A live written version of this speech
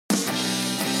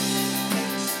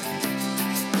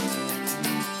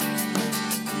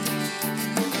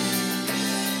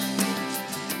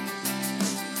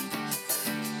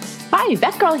Hi,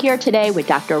 VETGirl here today with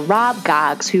Dr. Rob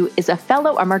Goggs, who is a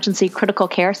fellow emergency critical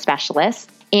care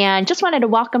specialist. And just wanted to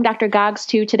welcome Dr. Goggs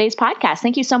to today's podcast.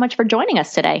 Thank you so much for joining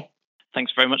us today.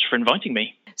 Thanks very much for inviting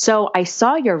me. So I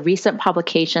saw your recent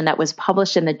publication that was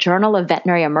published in the Journal of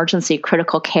Veterinary Emergency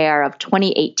Critical Care of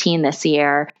 2018 this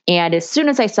year. And as soon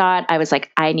as I saw it, I was like,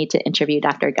 I need to interview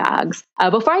Dr. Goggs.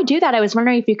 Before I do that, I was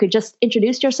wondering if you could just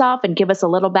introduce yourself and give us a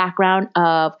little background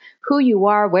of who you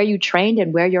are, where you trained,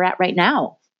 and where you're at right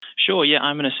now. Sure, yeah,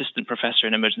 I'm an assistant professor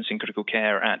in emergency and critical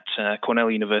care at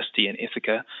Cornell University in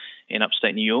Ithaca in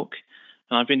upstate New York.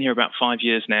 And I've been here about 5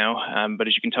 years now, but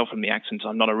as you can tell from the accent,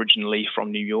 I'm not originally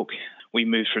from New York. We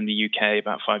moved from the UK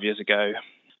about 5 years ago.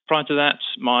 Prior to that,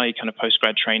 my kind of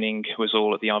postgrad training was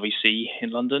all at the RVC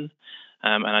in London,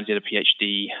 and I did a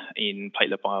PhD in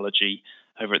platelet biology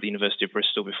over at the University of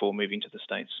Bristol before moving to the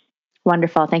States.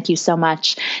 Wonderful. Thank you so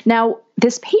much. Now,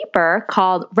 this paper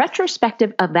called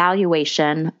Retrospective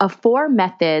Evaluation of 4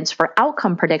 Methods for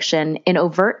Outcome Prediction in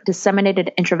Overt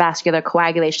Disseminated Intravascular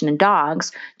Coagulation in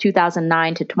Dogs,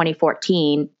 2009 to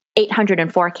 2014,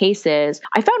 804 cases,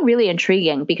 I found really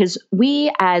intriguing because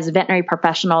we as veterinary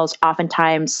professionals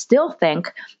oftentimes still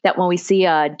think that when we see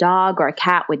a dog or a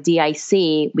cat with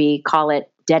DIC, we call it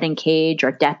dead in cage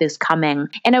or death is coming.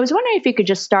 And I was wondering if you could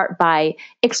just start by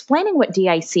explaining what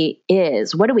DIC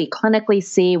is. What do we clinically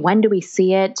see? When do we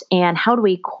see it? And how do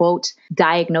we, quote,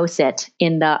 diagnose it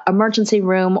in the emergency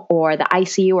room or the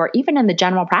ICU or even in the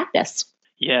general practice?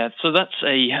 Yeah, so that's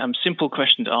a simple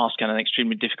question to ask and an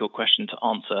extremely difficult question to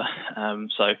answer.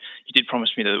 So you did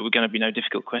promise me that there were going to be no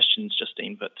difficult questions,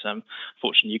 Justine, but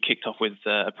fortunately you kicked off with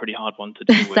a pretty hard one to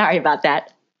deal with. Sorry about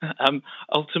that.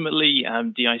 Ultimately,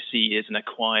 DIC is an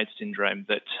acquired syndrome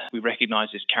that we recognize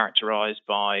is characterized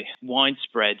by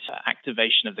widespread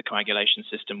activation of the coagulation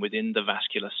system within the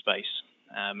vascular space.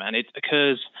 And it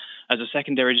occurs as a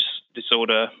secondary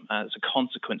disorder as a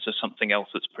consequence of something else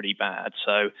that's pretty bad.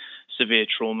 So severe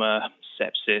trauma,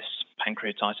 sepsis,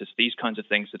 pancreatitis, these kinds of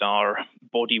things that are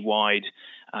body-wide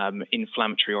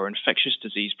inflammatory or infectious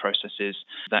disease processes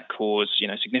that cause,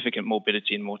 significant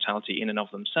morbidity and mortality in and of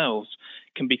themselves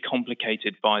can be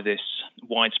complicated by this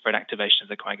widespread activation of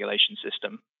the coagulation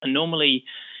system. And normally,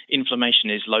 inflammation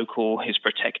is local, is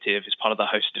protective, is part of the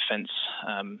host defense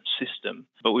system.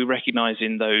 But we recognize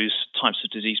in those types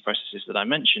of disease processes that I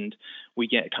mentioned, we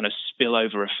get kind of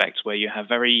spillover effects where you have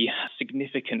very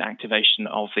significant activation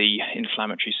of the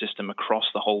inflammatory system across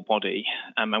the whole body.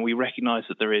 And we recognize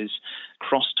that there is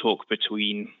crosstalk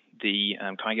between the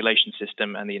coagulation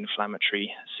system and the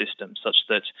inflammatory system, such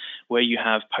that where you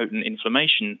have potent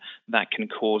inflammation, that can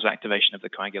cause activation of the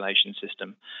coagulation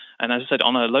system. And as I said,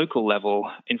 on a local level,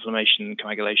 inflammation and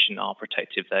coagulation are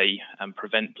protective. They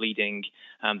prevent bleeding.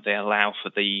 They allow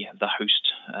for the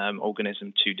host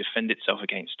organism to defend itself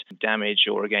against damage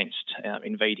or against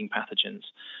invading pathogens.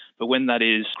 But when that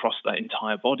is across the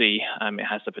entire body, it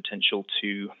has the potential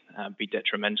to be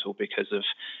detrimental because of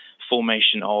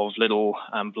formation of little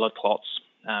blood clots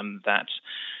that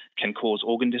can cause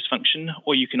organ dysfunction,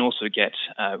 or you can also get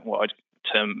what I'd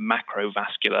term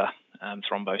macrovascular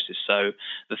thrombosis. So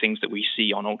the things that we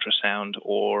see on ultrasound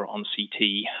or on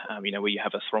CT, where you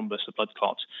have a thrombus, a blood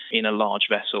clot in a large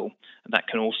vessel, that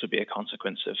can also be a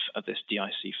consequence of this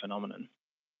DIC phenomenon.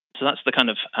 So that's the kind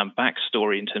of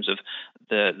backstory in terms of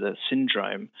the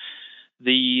syndrome.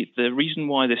 The reason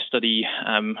why this study,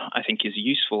 I think, is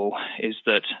useful is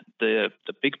that the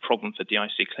big problem for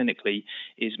DIC clinically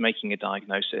is making a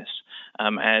diagnosis.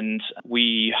 And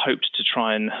we hoped to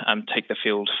try and take the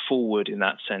field forward in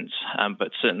that sense,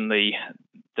 but certainly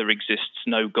there exists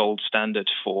no gold standard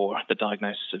for the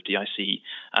diagnosis of DIC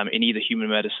in either human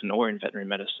medicine or in veterinary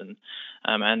medicine.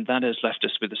 And that has left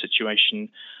us with a situation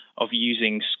of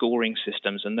using scoring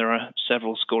systems. And there are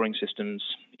several scoring systems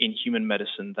in human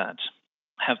medicine that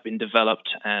have been developed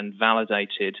and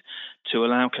validated to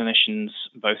allow clinicians,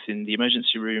 both in the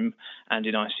emergency room and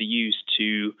in ICUs,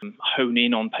 to hone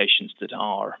in on patients that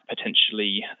are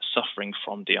potentially suffering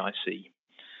from DIC.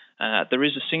 There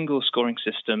is a single scoring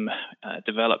system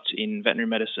developed in veterinary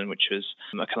medicine, which was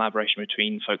a collaboration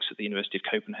between folks at the University of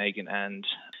Copenhagen and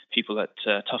people at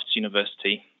Tufts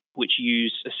University, which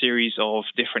used a series of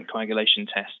different coagulation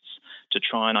tests to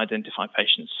try and identify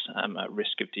patients at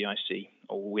risk of DIC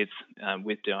or with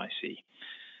DIC.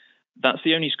 That's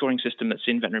the only scoring system that's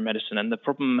in veterinary medicine. And the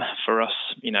problem for us,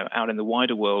 out in the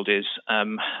wider world is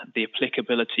the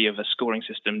applicability of a scoring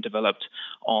system developed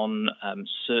on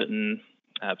certain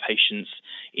patients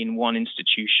in one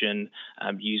institution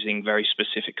using very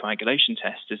specific coagulation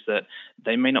tests is that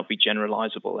they may not be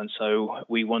generalizable. And so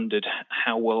we wondered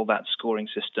how well that scoring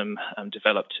system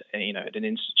developed at an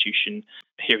institution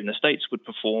here in the States would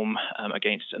perform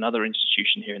against another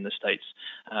institution here in the States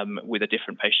with a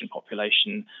different patient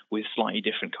population with slightly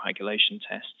different coagulation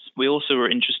tests. We also were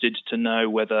interested to know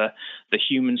whether the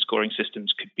human scoring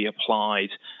systems could be applied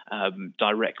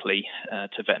directly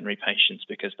to veterinary patients,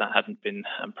 because that hadn't been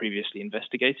previously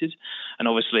investigated. And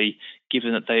obviously,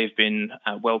 given that they've been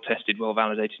well tested, well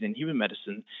validated in human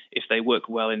medicine, if they work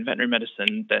well in veterinary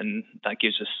medicine, then that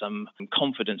gives us some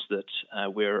confidence that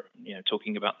we're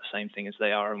talking about the same thing as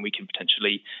they are, and we can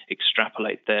potentially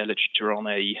extrapolate their literature on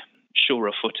a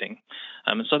surer footing.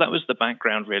 And so that was the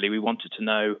background, really. We wanted to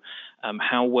know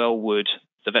how well would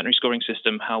the veterinary scoring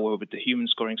system, how well would the human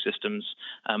scoring systems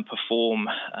perform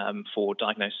for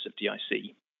diagnosis of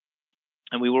DIC.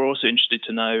 And we were also interested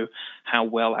to know how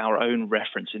well our own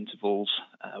reference intervals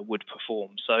would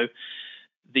perform. So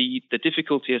the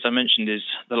difficulty, as I mentioned, is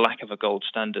the lack of a gold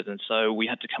standard. And so we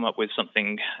had to come up with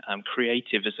something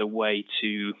creative as a way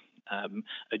to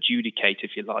adjudicate,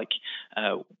 if you like,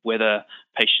 whether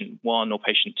patient 1 or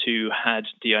patient 2 had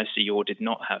DIC or did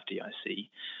not have DIC.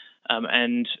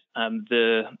 And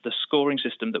the scoring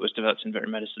system that was developed in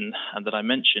veterinary medicine and that I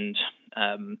mentioned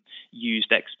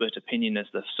used expert opinion as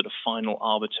the sort of final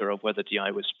arbiter of whether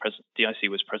DIC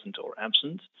was present or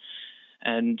absent.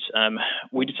 And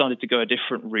we decided to go a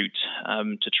different route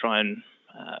to try and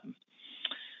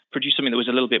produce something that was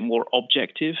a little bit more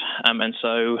objective. And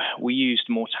so we used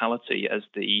mortality as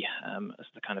the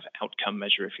kind of outcome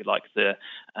measure, if you like,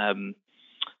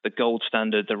 the gold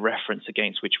standard, the reference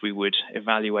against which we would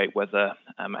evaluate whether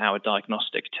our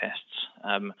diagnostic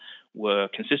tests were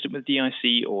consistent with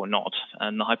DIC or not.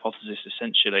 And the hypothesis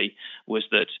essentially was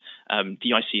that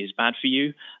DIC is bad for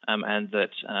you, and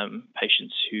that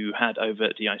patients who had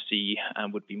overt DIC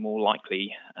would be more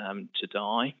likely to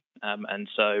die. And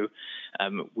so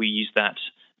we used that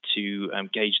to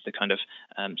gauge the kind of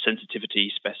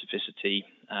sensitivity, specificity,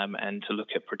 and to look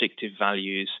at predictive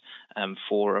values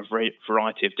for a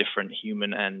variety of different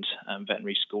human and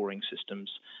veterinary scoring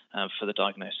systems for the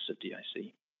diagnosis of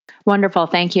DIC. Wonderful.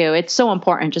 Thank you. It's so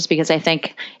important, just because I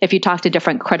think if you talk to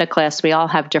different criticalists, we all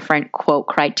have different, quote,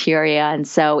 criteria. And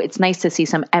so it's nice to see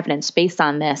some evidence based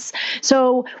on this.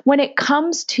 So when it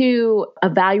comes to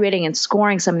evaluating and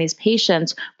scoring some of these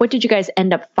patients, what did you guys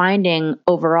end up finding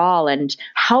overall? And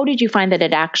how did you find that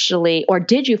it actually, or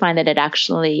did you find that it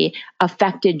actually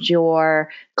affected your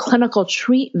clinical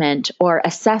treatment or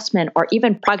assessment or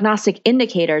even prognostic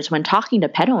indicators when talking to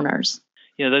pet owners?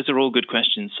 Yeah, those are all good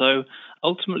questions. So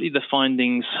ultimately, the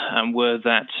findings were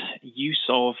that use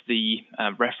of the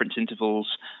reference intervals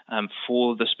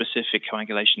for the specific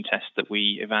coagulation tests that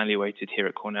we evaluated here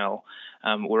at Cornell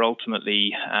were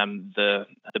ultimately the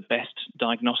best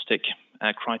diagnostic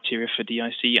criteria for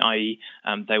DIC, i.e.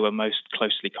 They were most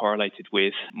closely correlated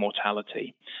with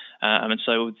mortality. And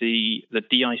so the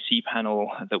DIC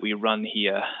panel that we run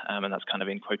here, and that's kind of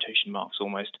in quotation marks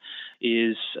almost,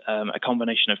 is a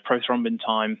combination of prothrombin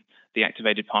time, the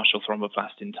activated partial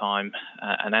thromboplastin time,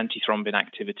 an antithrombin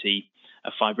activity,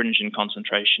 a fibrinogen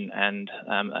concentration, and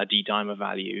a D-dimer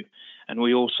value. And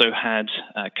we also had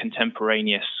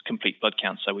contemporaneous complete blood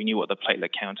counts, so we knew what the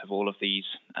platelet count of all of these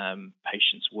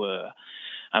patients were.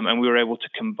 And we were able to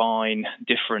combine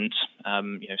different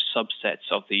subsets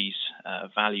of these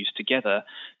values together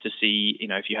to see,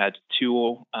 if you had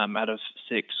 2 out of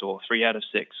 6 or 3 out of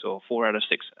 6 or 4 out of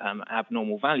 6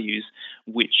 abnormal values,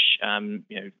 which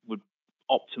would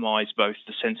optimize both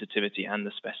the sensitivity and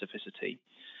the specificity.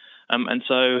 And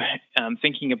so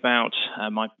thinking about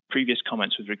my previous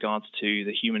comments with regards to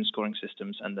the human scoring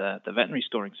systems and the veterinary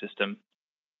scoring system,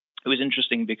 it was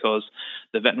interesting because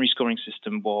the veterinary scoring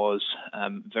system was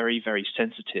very, very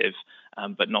sensitive,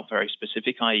 but not very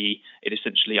specific, i.e. it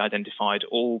essentially identified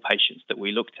all patients that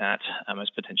we looked at as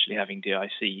potentially having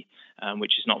DIC,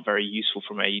 which is not very useful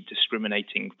from a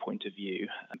discriminating point of view,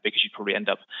 because you probably end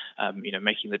up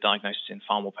making the diagnosis in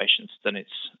far more patients than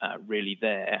it's really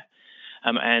there.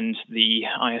 And the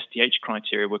ISTH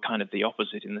criteria were kind of the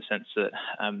opposite, in the sense that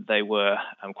they were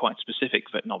quite specific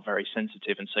but not very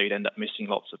sensitive, and so you'd end up missing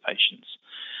lots of patients.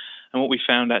 And what we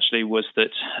found actually was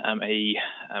that a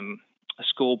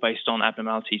score based on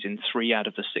abnormalities in 3 out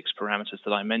of the 6 parameters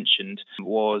that I mentioned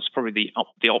was probably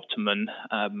the optimum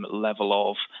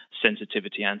level of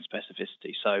sensitivity and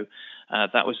specificity. So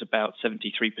that was about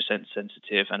 73%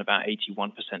 sensitive and about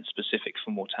 81% specific for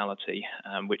mortality,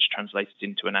 which translated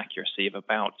into an accuracy of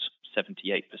about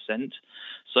 78%.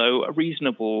 So a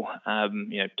reasonable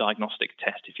diagnostic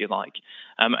test, if you like.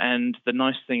 And the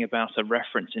nice thing about a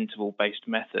reference interval-based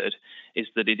method is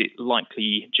that it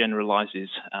likely generalizes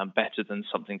better than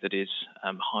something that is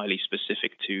highly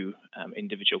specific to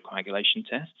individual coagulation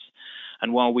tests.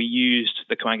 And while we used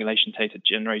the coagulation data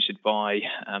generated by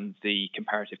the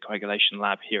comparative coagulation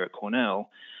lab here at Cornell,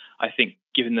 I think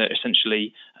given that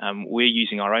essentially we're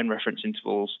using our own reference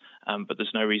intervals, but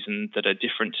there's no reason that a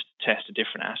different test, a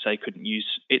different assay couldn't use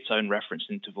its own reference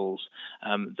intervals,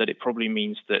 that it probably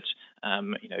means that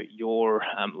your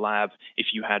lab, if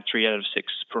you had 3 out of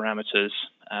 6 parameters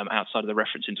outside of the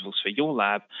reference intervals for your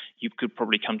lab, you could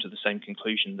probably come to the same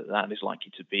conclusion that that is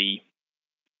likely to be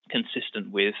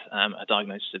consistent with a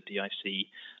diagnosis of DIC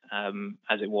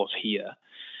as it was here.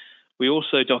 We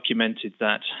also documented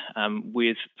that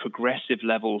with progressive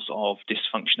levels of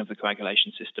dysfunction of the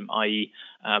coagulation system, i.e.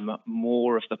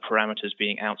 more of the parameters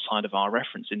being outside of our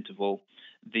reference interval,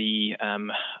 the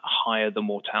higher the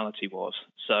mortality was.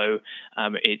 So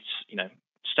it's,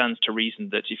 stands to reason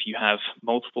that if you have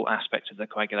multiple aspects of the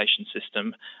coagulation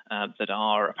system that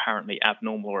are apparently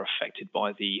abnormal or affected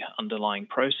by the underlying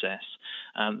process,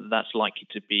 that's likely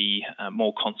to be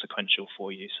more consequential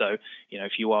for you. So,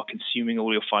 if you are consuming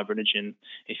all your fibrinogen,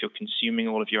 if you're consuming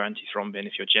all of your antithrombin,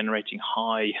 if you're generating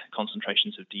high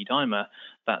concentrations of D-dimer,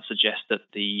 that suggests that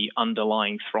the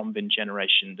underlying thrombin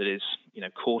generation that is,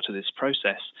 core to this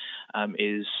process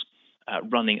is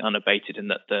running unabated,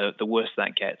 and that the worse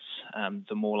that gets,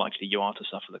 the more likely you are to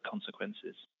suffer the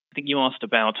consequences. I think you asked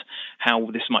about how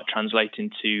this might translate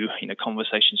into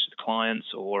conversations with clients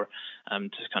or to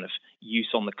kind of use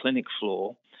on the clinic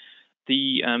floor.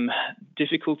 The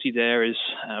difficulty there is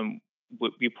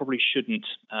we probably shouldn't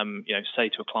say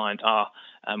to a client,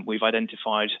 we've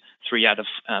identified 3 out of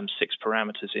 6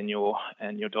 parameters in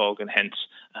your dog, and hence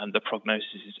the prognosis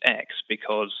is X,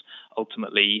 because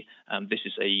ultimately this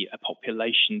is a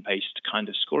population-based kind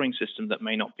of scoring system that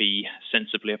may not be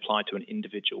sensibly applied to an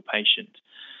individual patient.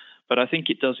 But I think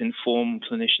it does inform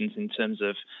clinicians in terms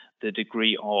of the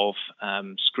degree of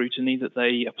scrutiny that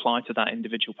they apply to that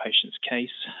individual patient's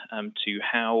case, to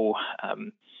how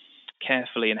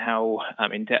carefully and how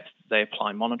in-depth they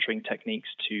apply monitoring techniques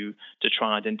to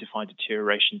try and identify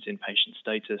deteriorations in patient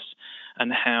status,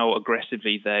 and how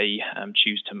aggressively they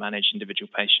choose to manage individual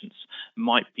patients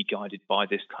might be guided by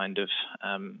this kind of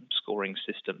scoring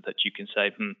system, that you can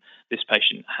say, this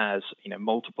patient has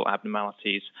multiple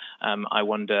abnormalities. I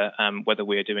wonder whether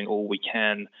we are doing all we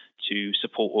can to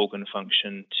support organ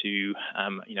function, to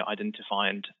identify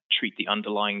and treat the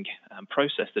underlying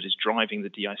process that is driving the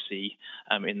DIC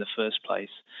in the first place,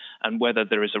 and whether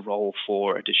there is a role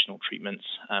for additional treatments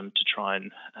to try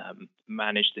and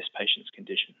manage this patient's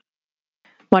condition.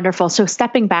 Wonderful. So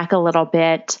stepping back a little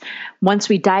bit, once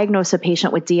we diagnose a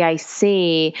patient with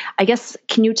DIC, I guess,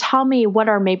 can you tell me what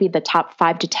are maybe the top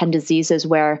 5 to 10 diseases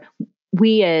where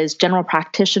we as general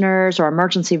practitioners or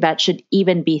emergency vets should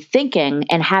even be thinking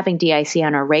and having DIC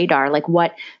on our radar? Like,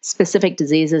 what specific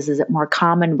diseases is it more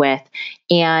common with?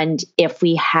 And if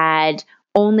we had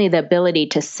only the ability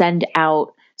to send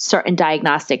out certain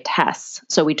diagnostic tests,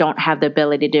 so we don't have the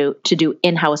ability to do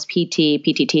in-house PT,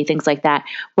 PTT, things like that,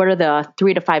 what are the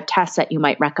 3 to 5 tests that you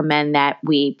might recommend that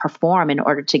we perform in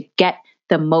order to get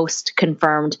the most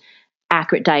confirmed,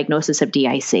 accurate diagnosis of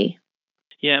DIC?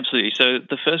 Yeah, absolutely. So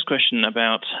the first question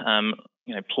about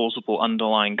plausible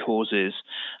underlying causes,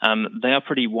 they are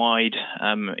pretty wide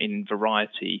in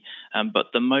variety, but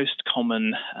the most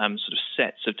common sort of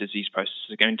sets of disease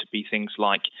processes are going to be things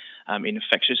like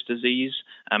infectious disease,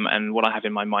 and what I have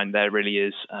in my mind there really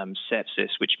is sepsis,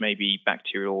 which may be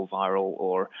bacterial, viral,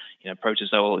 or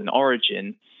protozoal in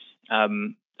origin,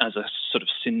 as a sort of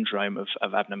syndrome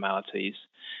of abnormalities.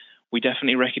 We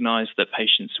definitely recognize that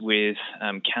patients with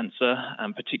cancer,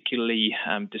 particularly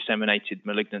disseminated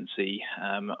malignancy,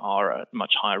 are at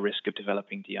much higher risk of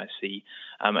developing DIC.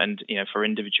 And for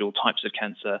individual types of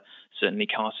cancer, certainly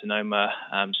carcinoma,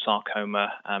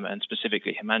 sarcoma, and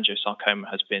specifically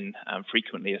hemangiosarcoma has been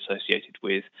frequently associated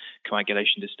with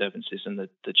coagulation disturbances and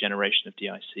the generation of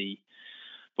DIC.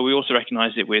 But we also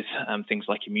recognize it with things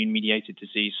like immune-mediated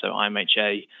disease, so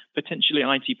IMHA, potentially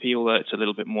ITP, although it's a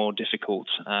little bit more difficult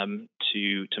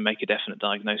to make a definite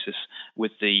diagnosis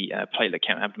with the platelet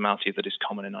count abnormality that is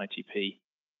common in ITP.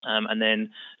 And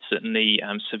then certainly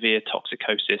severe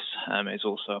toxicosis is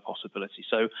also a possibility.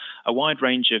 So a wide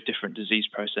range of different disease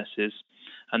processes.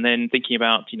 And then thinking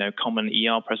about common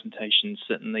ER presentations,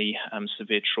 certainly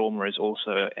severe trauma is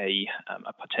also a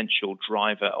potential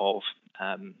driver of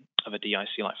a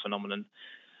DIC-like phenomenon.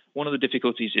 One of the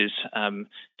difficulties is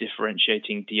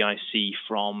differentiating DIC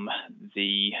from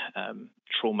the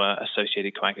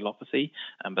trauma-associated coagulopathy,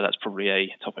 but that's probably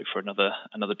a topic for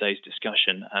another day's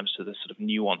discussion. So there's sort of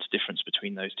nuanced difference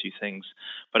between those two things.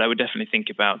 But I would definitely think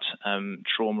about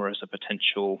trauma as a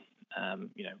potential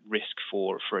risk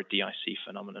for a DIC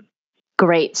phenomenon.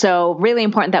 Great. So really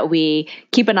important that we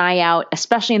keep an eye out,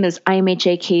 especially in those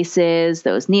IMHA cases,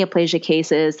 those neoplasia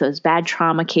cases, those bad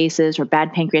trauma cases or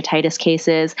bad pancreatitis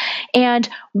cases. And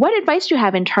what advice do you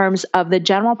have in terms of the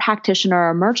general practitioner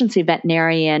or emergency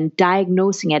veterinarian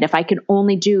diagnosing it? If I can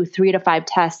only do 3 to 5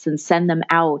 tests and send them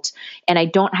out, and I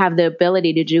don't have the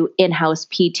ability to do in-house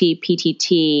PT,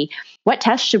 PTT, what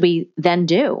tests should we then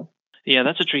do? Yeah,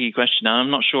 that's a tricky question. I'm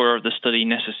not sure the study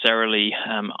necessarily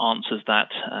answers that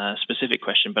specific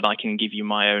question, but I can give you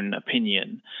my own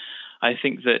opinion. I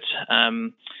think that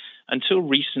until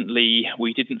recently,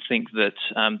 we didn't think that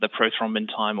the prothrombin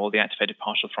time or the activated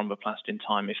partial thromboplastin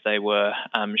time, if they were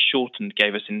shortened,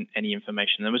 gave us any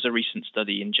information. There was a recent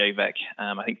study in DICVECC,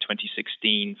 I think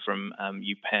 2016, from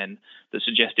UPenn, that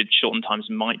suggested shortened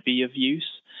times might be of use.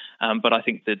 But I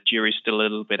think the jury's still a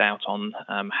little bit out on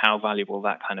how valuable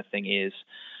that kind of thing is.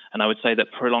 And I would say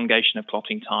that prolongation of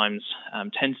clotting times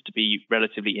tends to be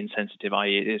relatively insensitive,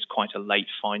 i.e. it is quite a late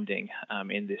finding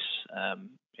in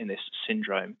this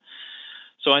syndrome.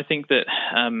 So I think that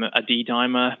a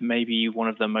D-dimer may be one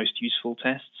of the most useful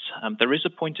tests. There is a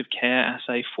point of care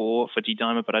assay for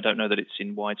D-dimer, but I don't know that it's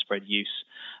in widespread use.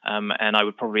 And I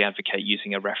would probably advocate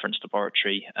using a reference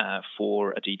laboratory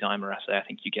for a D-dimer assay. I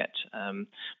think you get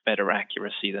better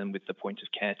accuracy than with the point of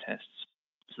care tests.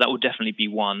 So that would definitely be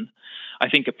one. I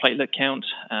think a platelet count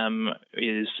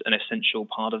is an essential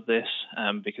part of this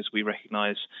because we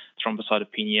recognize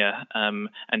thrombocytopenia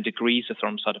and degrees of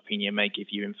thrombocytopenia may give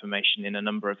you information in a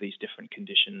number of these different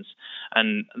conditions.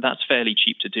 And that's fairly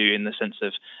cheap to do in the sense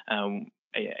of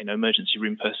emergency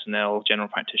room personnel, general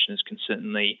practitioners can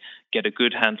certainly get a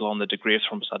good handle on the degree of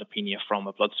thrombocytopenia from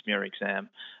a blood smear exam.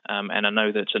 And I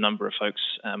know that a number of folks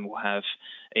will have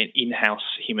in-house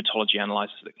hematology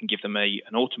analyzers that can give them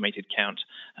an automated count.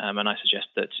 And I suggest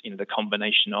that the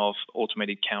combination of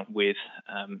automated count with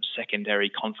secondary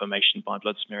confirmation by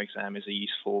blood smear exam is a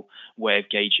useful way of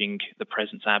gauging the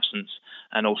presence, absence,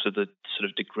 and also the sort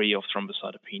of degree of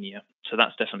thrombocytopenia. So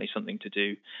that's definitely something to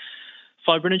do.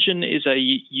 Fibrinogen is a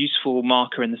useful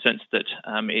marker in the sense that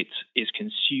it is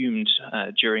consumed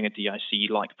during a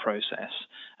DIC-like process,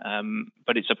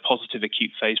 but it's a positive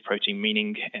acute phase protein,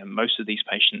 meaning most of these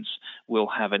patients will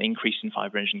have an increase in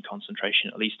fibrinogen concentration,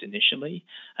 at least initially,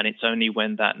 and it's only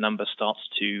when that number starts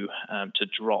to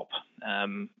drop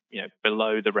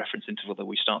below the reference interval that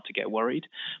we start to get worried.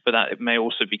 But that it may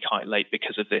also be quite late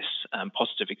because of this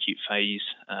positive acute phase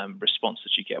response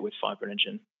that you get with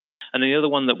fibrinogen. And the other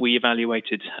one that we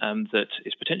evaluated that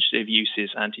is potentially of use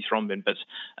is antithrombin, but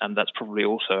that's probably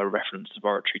also a reference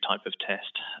laboratory type of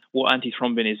test. What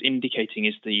antithrombin is indicating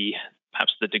is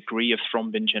perhaps the degree of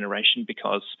thrombin generation,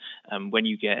 because when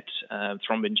you get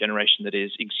thrombin generation that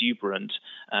is exuberant,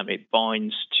 it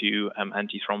binds to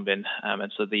antithrombin,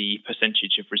 and so the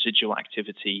percentage of residual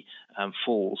activity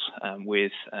falls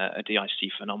with a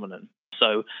DIC phenomenon.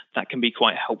 So that can be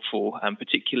quite helpful,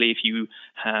 particularly if you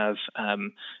have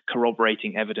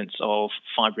corroborating evidence of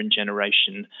fibrin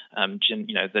generation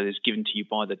that is given to you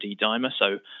by the D-dimer.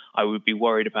 So I would be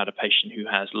worried about a patient who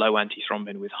has low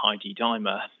antithrombin with high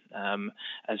D-dimer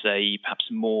as a perhaps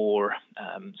more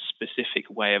specific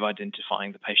way of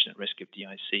identifying the patient at risk of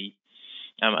DIC.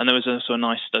 And there was also a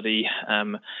nice study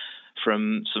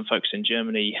from some folks in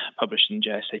Germany published in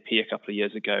JSAP a couple of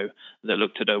years ago that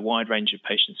looked at a wide range of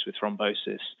patients with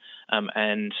thrombosis.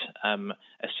 And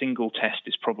a single test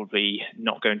is probably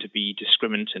not going to be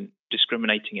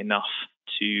discriminating enough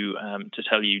to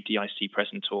tell you DIC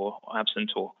present or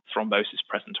absent, or thrombosis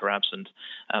present or absent.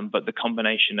 But the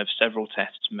combination of several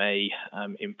tests may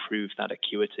improve that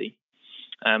acuity.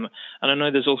 And I know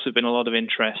there's also been a lot of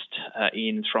interest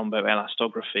in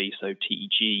thromboelastography, so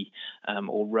TEG,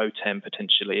 or ROTEM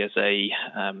potentially as a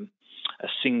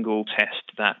single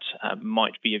test that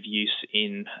might be of use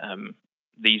in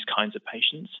these kinds of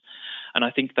patients. And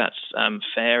I think that's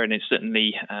fair, and it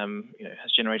certainly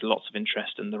has generated lots of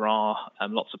interest, and there are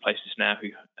lots of places now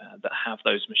that have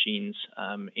those machines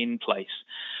in place.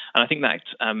 And I think that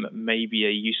may be a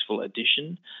useful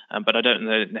addition, but I don't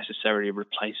know that it necessarily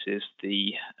replaces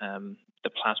the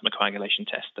plasma coagulation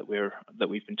test that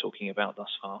we've been talking about thus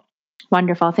far.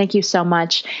 Wonderful. Thank you so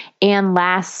much. And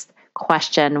last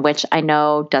question, which I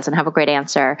know doesn't have a great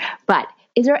answer, but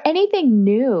is there anything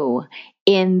new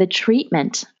in the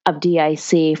treatment of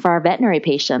DIC for our veterinary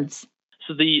patients?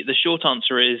 So the short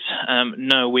answer is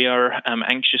no. We are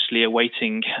anxiously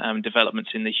awaiting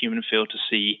developments in the human field to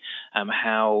see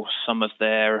how some of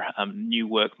their new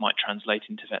work might translate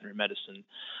into veterinary medicine.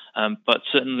 But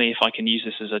certainly, if I can use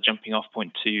this as a jumping off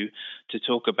point to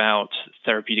talk about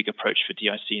therapeutic approach for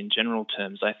DIC in general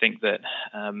terms, I think that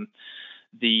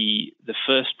the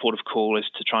first port of call is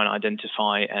to try and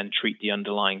identify and treat the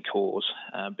underlying cause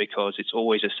because it's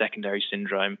always a secondary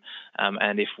syndrome.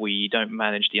 And if we don't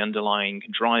manage the underlying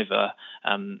driver,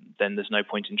 then there's no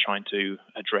point in trying to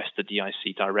address the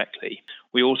DIC directly.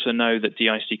 We also know that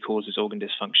DIC causes organ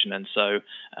dysfunction, and so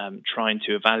trying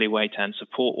to evaluate and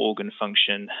support organ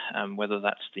function, whether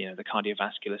that's the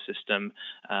cardiovascular system,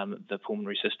 the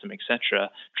pulmonary system,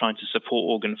 etc., trying to support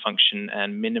organ function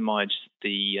and minimize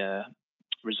the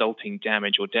resulting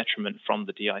damage or detriment from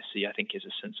the DIC, I think, is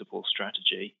a sensible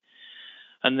strategy.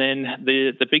 And then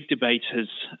the big debate is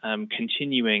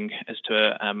continuing as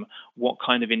to what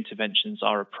kind of interventions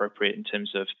are appropriate in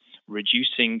terms of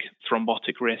reducing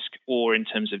thrombotic risk or in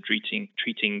terms of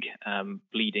treating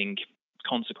bleeding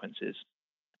consequences.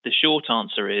 The short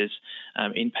answer is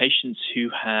in patients who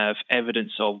have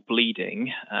evidence of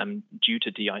bleeding due to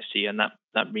DIC, and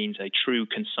that means a true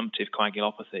consumptive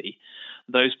coagulopathy,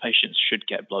 those patients should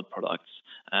get blood products.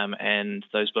 And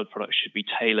those blood products should be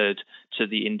tailored to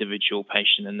the individual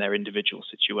patient and their individual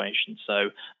situation. So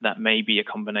that may be a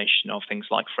combination of things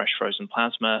like fresh frozen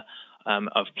plasma,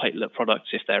 of platelet products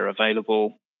if they're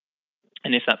available.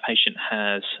 And if that patient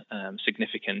has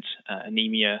significant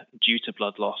anemia due to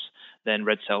blood loss, then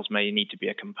red cells may need to be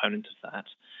a component of that.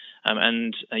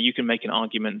 And you can make an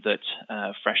argument that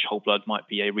fresh whole blood might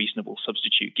be a reasonable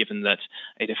substitute, given that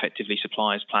it effectively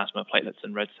supplies plasma, platelets,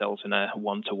 and red cells in a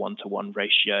 1-to-1-to-1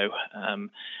 ratio.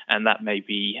 And that may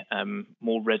be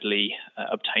more readily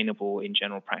obtainable in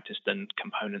general practice than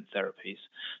component therapies.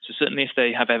 So certainly if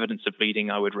they have evidence of bleeding,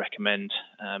 I would recommend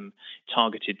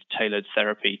targeted, tailored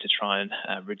therapy to try and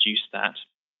reduce that.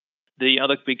 The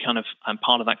other big kind of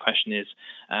part of that question is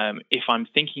if I'm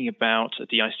thinking about a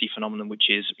DIC phenomenon, which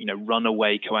is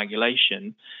runaway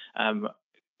coagulation,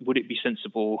 would it be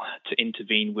sensible to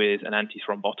intervene with an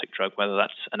antithrombotic drug, whether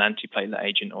that's an antiplatelet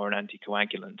agent or an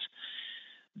anticoagulant?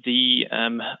 The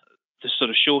sort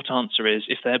of short answer is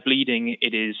if they're bleeding,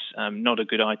 it is not a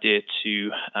good idea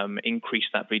to increase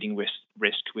that bleeding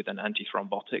risk with an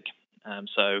antithrombotic.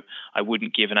 So I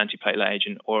wouldn't give an antiplatelet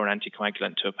agent or an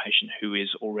anticoagulant to a patient who is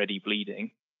already bleeding.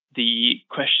 The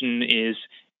question is,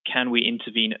 can we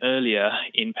intervene earlier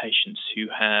in patients who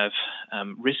have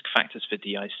risk factors for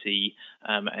DIC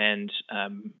and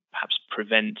perhaps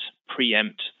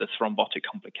preempt the thrombotic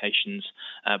complications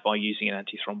by using an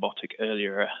antithrombotic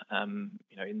earlier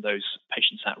in those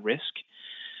patients at risk?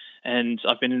 And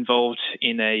I've been involved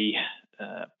in a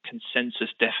consensus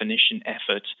definition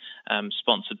effort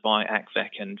sponsored by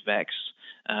DACVECC and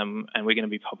VETGIRL, and we're going to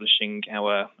be publishing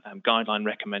our guideline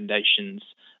recommendations.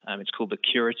 It's called the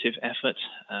Curative Effort,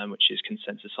 which is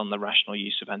consensus on the rational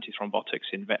use of antithrombotics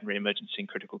in veterinary emergency and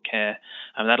critical care,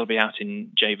 and that'll be out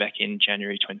in JVECC in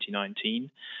January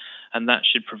 2019. And that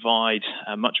should provide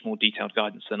much more detailed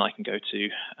guidance than I can go to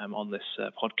on this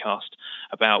podcast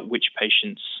about which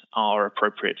patients are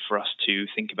appropriate for us to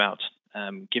think about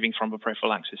giving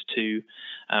thromboprophylaxis to,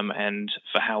 and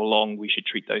for how long we should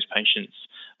treat those patients,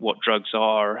 what drugs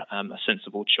are a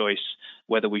sensible choice,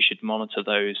 whether we should monitor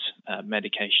those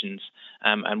medications,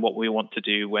 and what we want to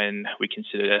do when we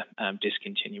consider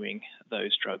discontinuing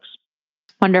those drugs.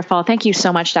 Wonderful. Thank you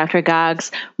so much, Dr.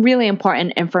 Goggs. Really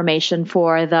important information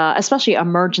for the especially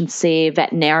emergency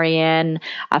veterinarian,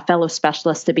 fellow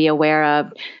specialists to be aware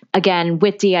of. Again,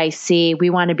 with DIC, we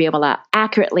want to be able to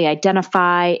accurately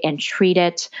identify and treat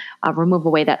it, remove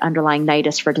away that underlying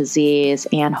nidus for disease,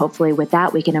 and hopefully with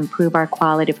that, we can improve our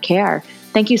quality of care.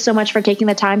 Thank you so much for taking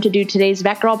the time to do today's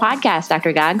VETgirl podcast,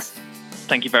 Dr. Goggs.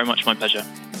 Thank you very much. My pleasure.